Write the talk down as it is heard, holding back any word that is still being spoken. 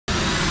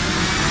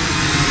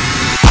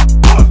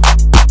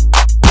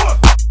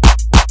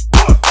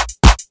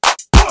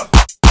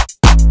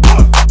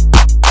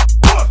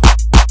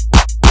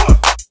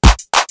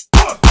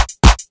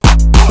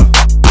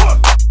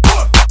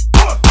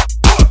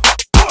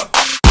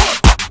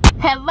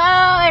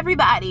Hello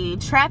everybody.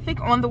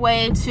 Traffic on the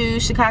way to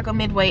Chicago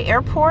Midway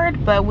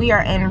Airport, but we are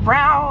en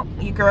route.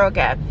 Your girl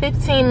got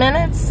 15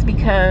 minutes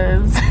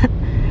because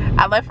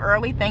I left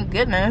early, thank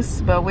goodness,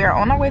 but we are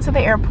on our way to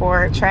the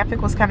airport.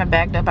 Traffic was kind of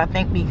backed up, I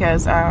think,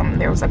 because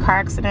there was a car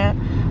accident,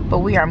 but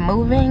we are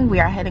moving. We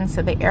are heading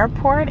to the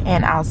airport,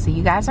 and I'll see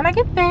you guys when I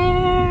get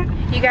there.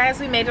 You guys,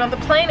 we made it on the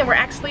plane, and we're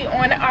actually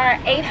on our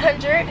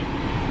 800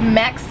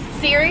 Max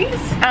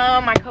series.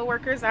 My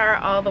co-workers are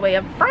all the way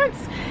up front,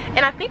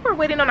 and I think we're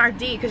waiting on our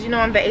D, because you know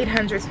on the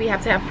 800s we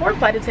have to have 4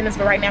 flight attendants,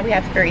 but right now we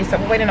have 3, so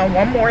we're waiting on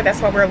 1 more. That's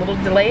why we're a little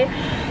delayed,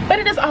 but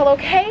it is all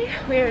okay.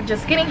 We're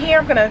just getting here.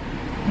 I'm gonna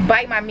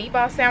bite my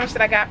meatball sandwich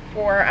that I got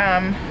for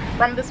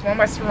from this one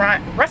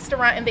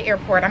restaurant in the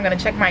airport. I'm gonna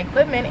check my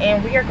equipment,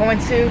 and we are going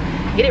to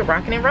get it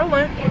rocking and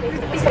rolling.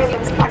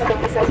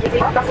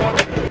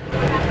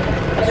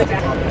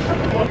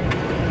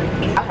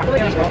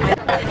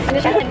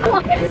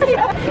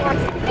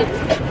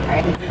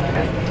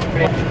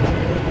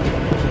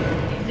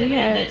 We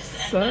had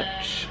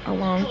such a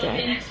long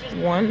day.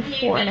 One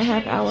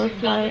 4.5-hour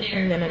flight,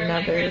 and then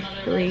another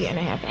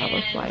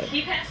 3.5-hour flight.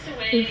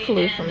 We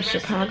flew from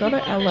Chicago to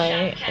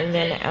LA, and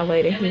then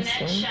LA to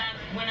Houston.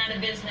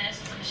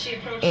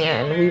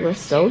 And we were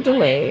so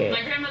delayed,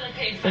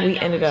 we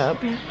ended up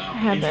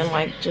having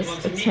like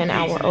just a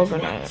 10-hour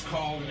overnight.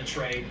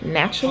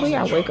 Naturally,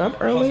 I wake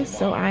up early,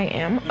 so I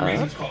am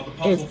up.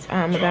 It's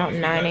about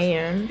 9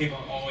 a.m.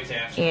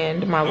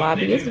 and my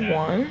lobby is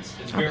 1.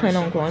 I plan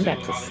on going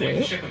back to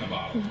sleep,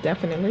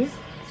 definitely.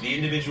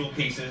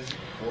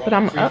 But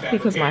I'm up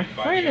because my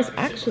friend is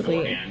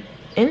actually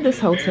in this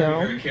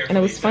hotel, and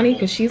it was funny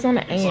because she's on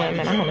the AM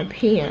and I'm on the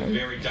PM,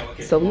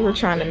 so we were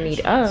trying to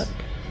meet up.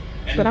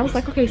 But I was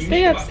like, okay,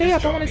 stay up,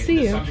 I want to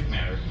see you.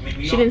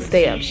 She didn't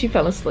stay up, she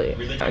fell asleep.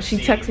 She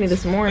texted me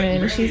this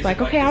morning and she's like,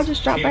 okay, I'll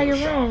just drop by your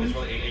room.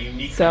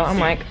 So I'm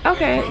like,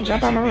 okay,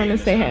 drop by my room and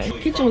say hey.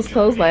 Kitchen was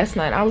closed last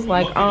night. I was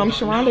like,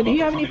 Sharonda, do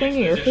you have anything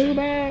in your food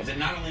bag?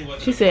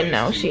 She said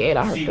no, she ate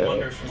all her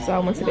food. So I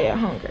went to bed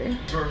hungry.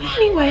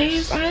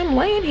 Anyways, I am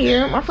laying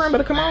here. My friend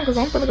better come on because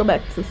I'm gonna go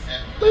back to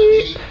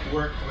sleep.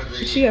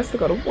 She has to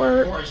go to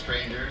work.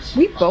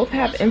 We both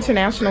have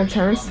international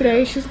turns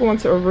today. She's going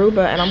to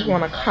Aruba and I'm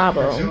going to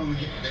Cabo.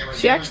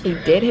 She actually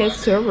did head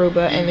to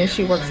Aruba, and then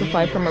she works a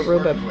flight from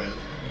Aruba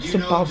to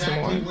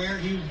Baltimore.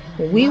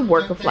 We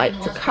work a flight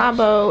to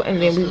Cabo,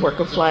 and then we work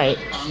a flight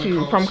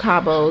from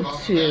Cabo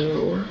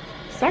to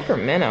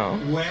Sacramento.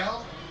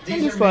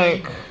 I'm just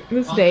like,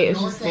 this day is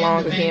just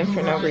long again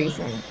for no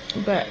reason.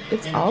 But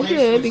it's all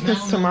good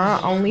because tomorrow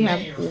I only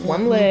have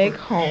 1 leg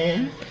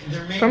home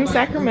from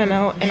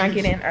Sacramento, and I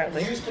get in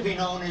early.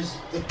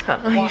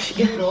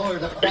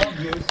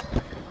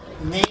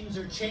 Names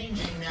are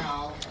changing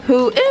now.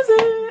 Who is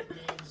it?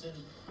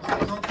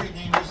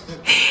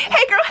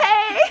 Hey girl,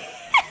 hey!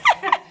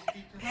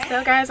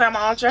 So guys, I'm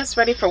all dressed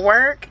ready for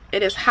work.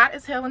 It is hot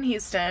as hell in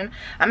Houston.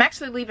 I'm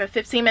actually leaving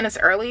 15 minutes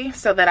early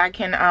so that I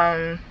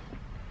can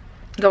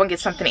go and get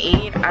something to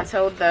eat. I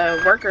told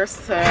the workers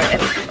to,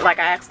 I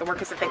asked the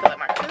workers if they could let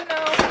my crew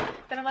know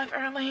that I left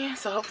early,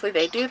 so hopefully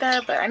they do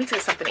that. But I need to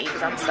get something to eat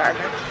because I'm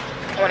starving.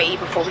 I want to eat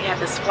before we have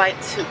this flight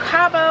to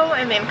Cabo,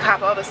 and then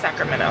Cabo to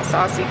Sacramento. So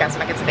I'll see you guys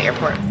when I get to the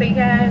airport. So you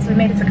guys, we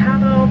made it to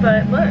Cabo,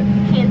 but look,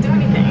 can't do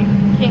anything.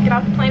 Can't get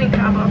off the plane in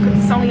Cabo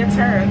because it's only a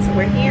turn. So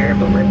we're here,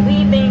 but we're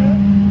leaving,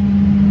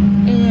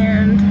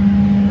 and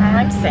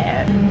I'm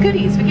sad.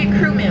 Goodies, we get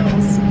crew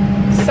meals.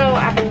 So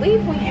I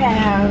believe we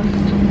have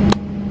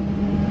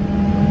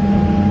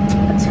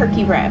a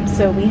turkey wrap.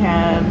 So we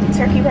have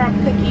turkey wrap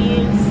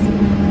cookies,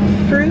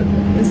 fruit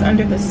is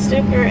under the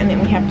sticker, and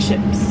then we have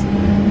chips.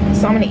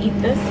 So I'm gonna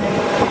eat this.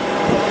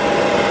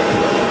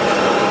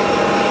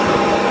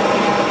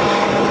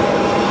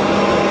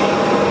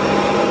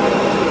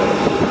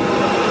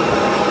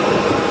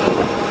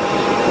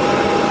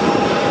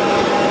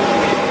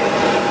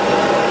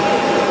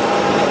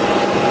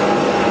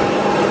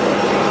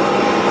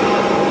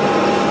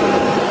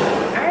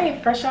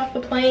 Alright, fresh off the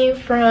plane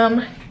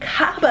from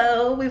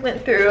Cabo, we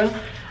went through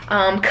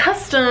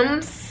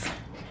customs.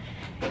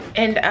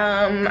 And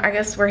I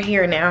guess we're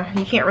here now.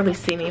 You can't really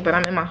see me, but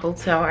I'm in my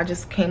hotel. I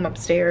just came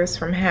upstairs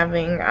from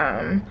having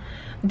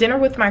dinner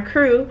with my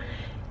crew,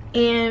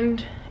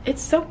 and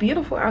it's so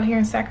beautiful out here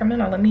in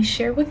Sacramento. Let me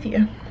share with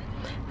you.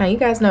 Now you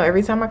guys know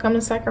every time I come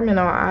to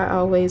Sacramento, I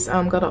always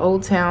go to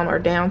Old Town or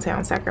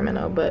downtown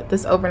Sacramento, but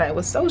this overnight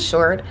was so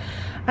short.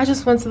 I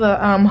just went to the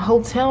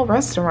hotel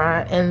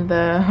restaurant, and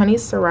the honey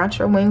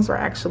sriracha wings were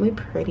actually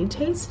pretty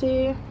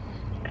tasty.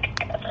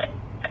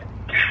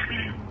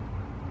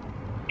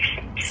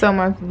 So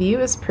my view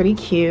is pretty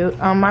cute.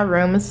 My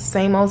room is the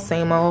same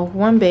old,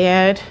 1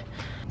 bed.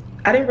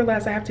 I didn't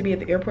realize I have to be at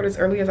the airport as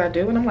early as I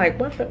do, and I'm like,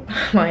 what the,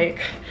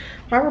 like,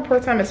 my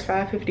report time is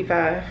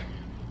 5:55.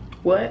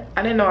 What?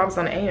 I didn't know I was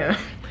on AM.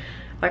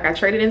 Like, I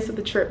traded into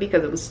the trip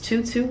because it was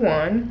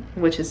 2-2-1,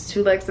 which is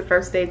 2 legs the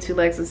first day, 2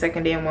 legs the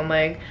second day, and 1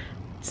 leg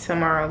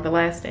tomorrow, the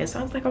last day. So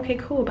I was like, okay,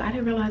 cool, but I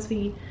didn't realize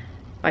I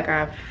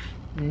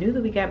knew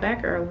that we got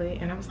back early,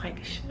 and I was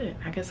like, shit,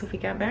 I guess if we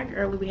got back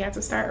early, we had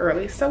to start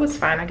early. So it's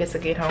fine. I guess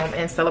I'll get home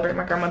and celebrate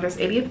my grandmother's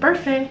 80th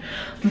birthday.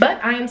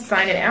 But I am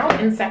signing out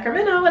in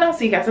Sacramento, and I'll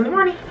see you guys in the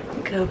morning.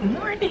 Good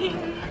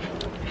morning.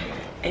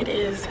 It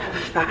is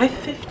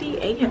 5:50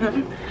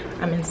 a.m.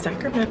 I'm in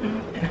Sacramento,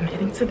 and I'm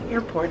heading to the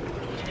airport.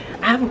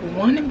 I have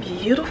one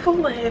beautiful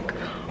leg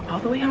all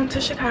the way home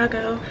to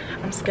Chicago.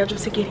 I'm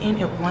scheduled to get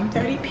in at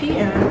 1:30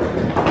 p.m.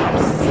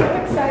 I'm so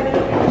excited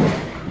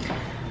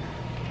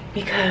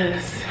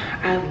because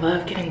I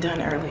love getting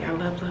done early. I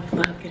love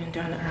getting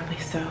done early.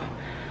 So,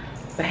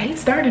 but I hate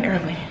starting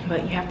early,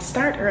 but you have to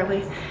start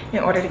early in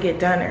order to get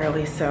done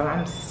early. So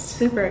I'm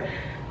super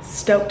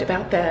stoked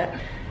about that.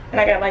 And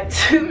I got like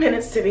 2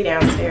 minutes to be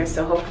downstairs,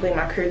 so hopefully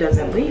my crew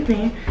doesn't leave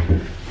me.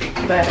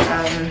 But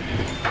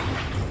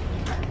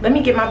let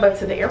me get my butt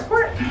to the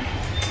airport,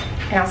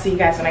 and I'll see you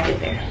guys when I get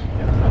there.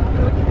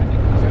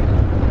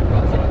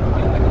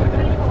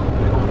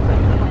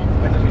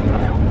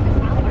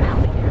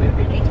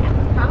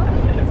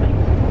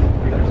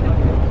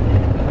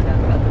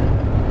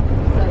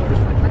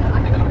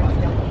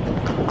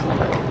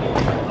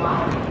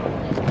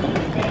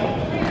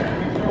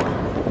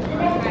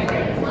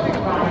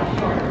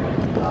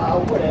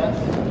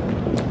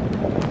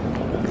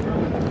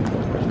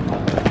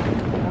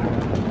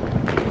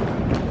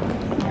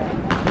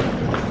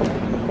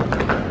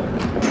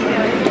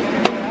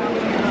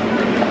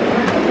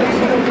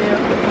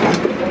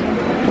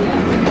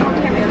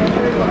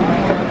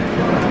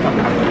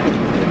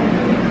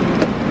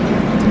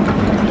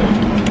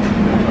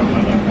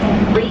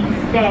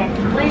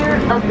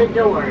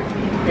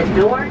 The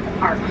doors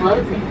are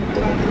closing.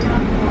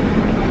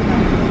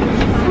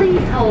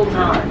 Please hold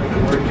on.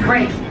 Your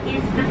train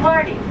is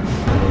departing.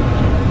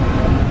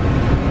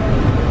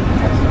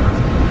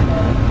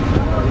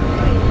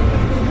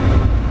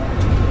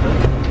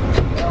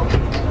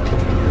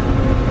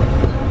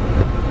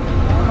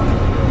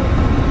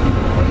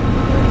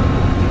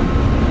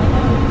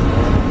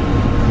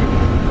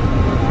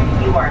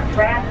 You are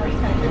traveling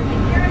to the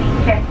security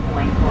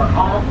checkpoint for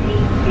all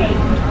these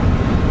gates.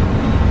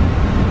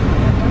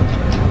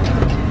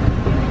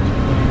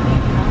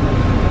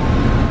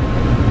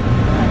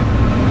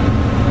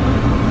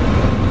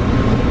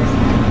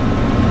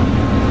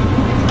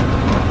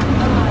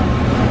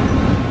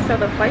 So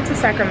the flight to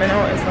Sacramento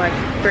is like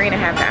 3.5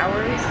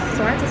 hours,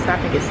 so I had to stop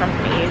and get something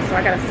to eat. So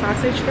I got a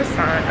sausage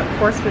croissant, of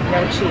course with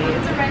no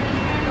cheese,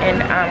 and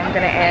I'm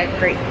gonna add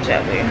grape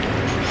jelly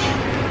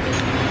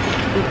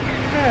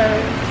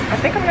because I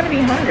think I'm gonna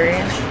be hungry.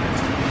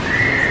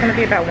 It's gonna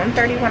be about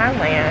 1:30 when I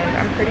land.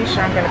 I'm pretty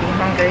sure I'm gonna be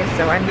hungry,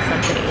 so I need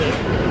something to eat.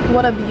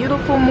 What a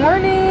beautiful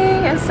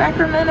morning in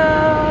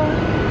Sacramento.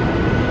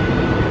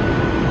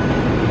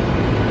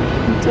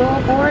 Dual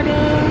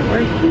boarding,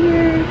 we're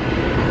here.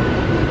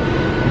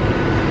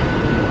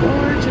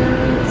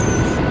 Gorgeous.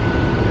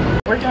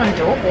 We're doing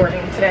dual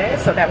boarding today,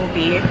 so that will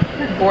be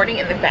boarding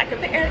in the back of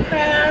the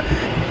aircraft.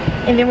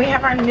 And then we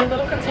have our new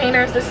little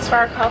containers. This is for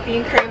our coffee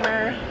and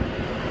creamer.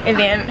 And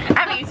then I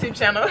have a YouTube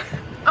channel.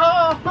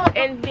 Oh,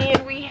 and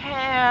then we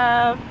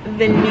have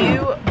the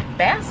new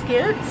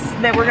baskets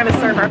that we're gonna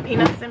serve our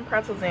peanuts and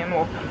pretzels in.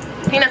 Well,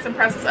 peanuts and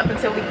pretzels up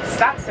until we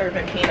stop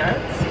serving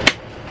peanuts.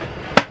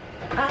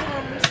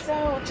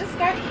 So just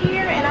got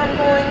here, and I'm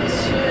going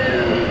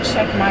to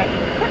check my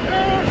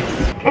equipment.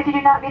 If you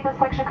do not meet the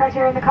selection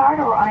criteria in the card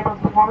or are unable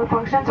to perform the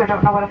functions or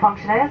don't know what a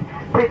function is,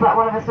 please let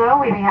one of us know.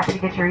 We'd be happy to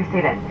get you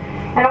reseated.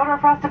 In order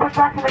for us to push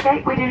back from the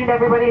gate, we do need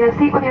everybody in a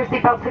seat with your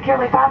seatbelt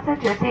securely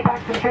fastened. Your seat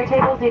backs and tray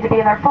tables need to be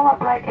in their full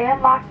upright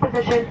and locked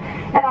position,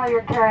 and all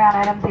your carry-on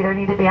items either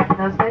need to be up in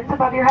those bins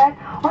above your head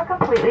or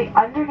completely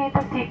underneath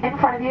the seat in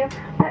front of you.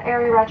 The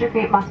area around your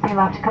feet must be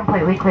left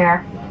completely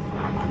clear.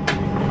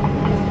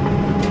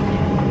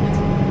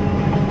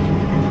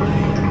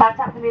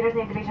 Laptops and meters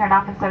need to be turned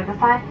off and stowed at this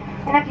time.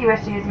 And if you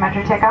wish to use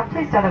Metro takeoff,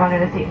 please stow them under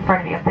the seat in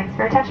front of you. Thanks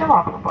for your attention.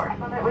 Welcome aboard.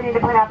 We need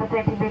to point out the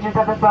safety features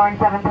of this Boeing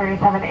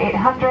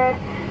 737-800.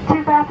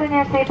 To fasten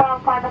your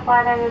seatbelt, slide the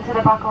flight end into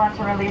the buckle, and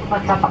to release,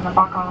 lift up on the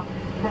buckle.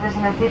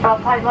 Position the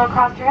seatbelt tight low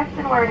across your hips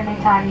and wear it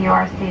anytime you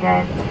are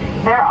seated.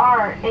 There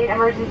are 8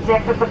 emergency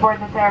exits aboard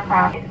this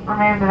aircraft.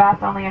 Remove the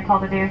vest only you're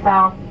told to do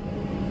so.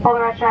 Pull the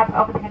red strap,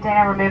 open the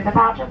container, remove the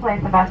pouch, and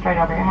place the vest right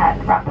over your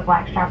head. Wrap the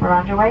black strap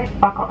around your waist,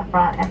 buckle in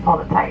front, and pull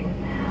it tight.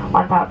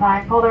 Once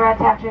outside, pull the red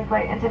tab to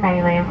inflate and to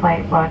manually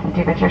inflate, blow into the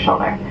tube at your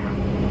shoulder.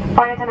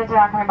 Flight attendants are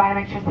not coming by to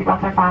make sure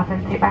seatbelts are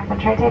fastened. Seat backs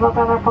and tray tables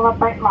are in their full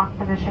upright and locked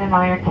position, and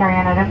all your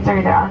carry-on items are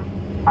either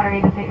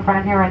underneath the seat in front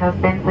of you or in those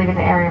bins, leaving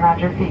the area around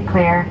your feet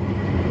clear.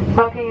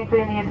 Smoking,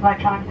 including the use of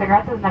electronic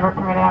cigarettes, is never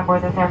permitted on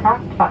board this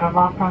aircraft. Federal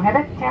law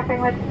prohibits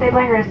tampering with,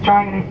 disabling, or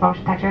destroying any smoke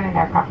detector in an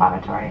aircraft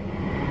lavatory.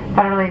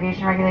 Federal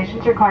aviation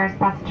regulations requires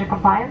passenger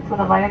compliance with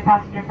a lighted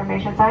passenger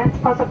information signs,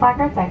 posted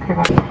placards, and crew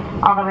members.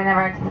 Although we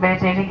never anticipate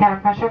changing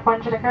cabin pressure, if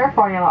one should occur,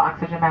 4 yellow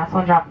oxygen masks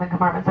will drop in the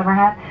compartments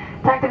overhead.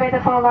 To activate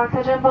the flow of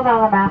oxygen, pull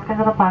down the mask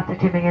until the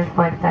plastic tubing is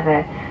fully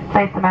extended.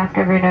 Place the mask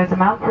over your nose and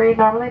mouth, breathe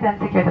normally, then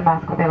secure the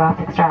mask with the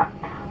elastic strap.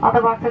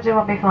 Although oxygen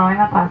will be flowing,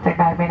 the plastic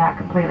bag may not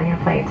completely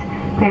inflate.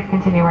 Please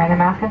continue wearing the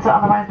mask until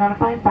otherwise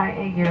notified by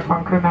a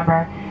uniformed crew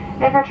member.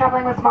 If you're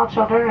traveling with small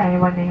children or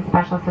anyone needing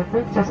special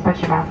assistance, just put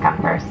your mask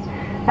on first.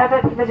 That's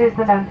it for the do's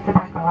and don'ts. Sit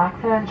back,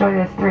 relax, and enjoy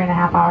this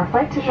 3.5-hour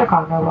flight to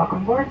Chicago.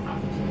 Welcome aboard.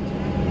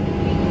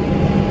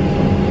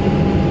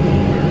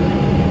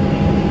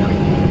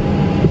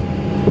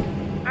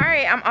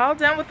 I'm all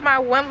done with my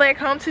one leg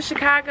home to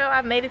Chicago.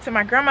 I've made it to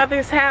my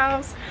grandmother's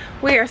house.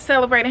 We are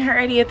celebrating her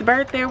 80th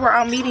birthday. We're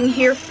all meeting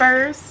here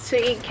first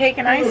to eat cake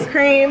and ice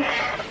cream.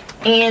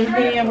 And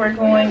then we're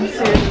going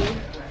to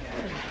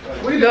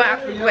go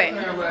out. Wait.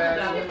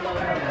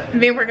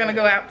 Then we're gonna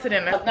go out to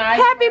dinner.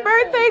 Happy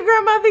birthday,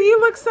 grandmother. You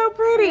look so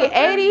pretty.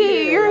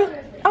 80.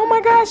 Oh my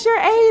gosh, you're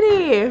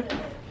 80.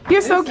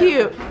 You're so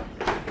cute.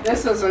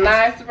 This is a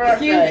nice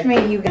birthday. Excuse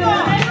me, you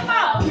guys.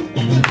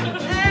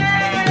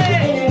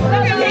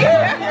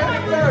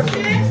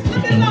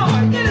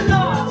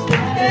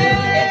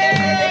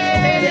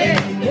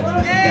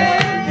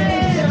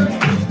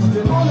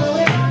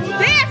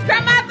 Dance,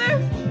 grandmother.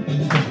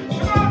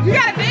 You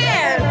gotta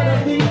dance.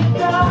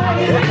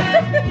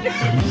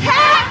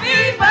 Happy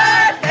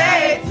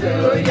birthday to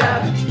ya.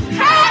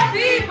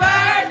 Happy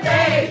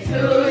birthday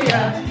to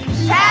ya.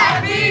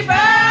 Happy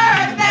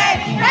birthday.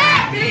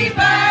 Happy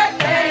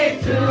birthday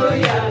to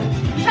ya.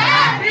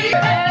 Happy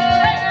birthday.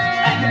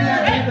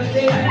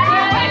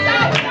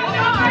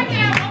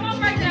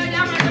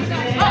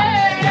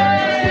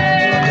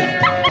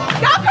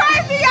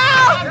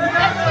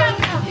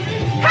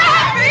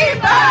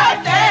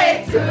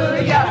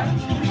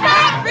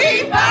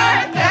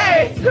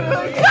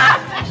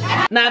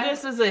 Now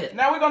this is it.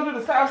 Now we're gonna do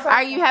the south side.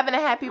 Are you having a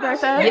happy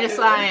birthday? Yes,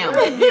 I am.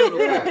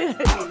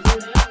 Beautiful.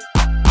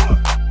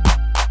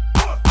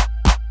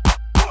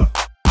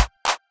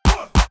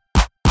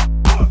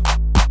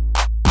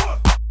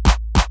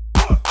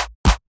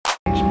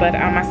 But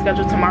my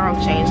schedule tomorrow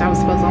changed. I was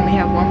supposed to only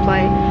have one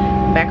flight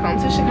back home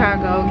to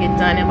Chicago, get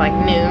done at like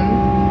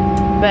noon.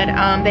 But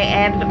they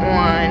added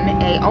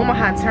on a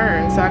Omaha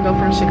turn, so I go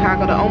from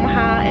Chicago to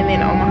Omaha and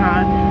then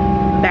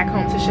Omaha back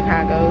home to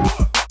Chicago.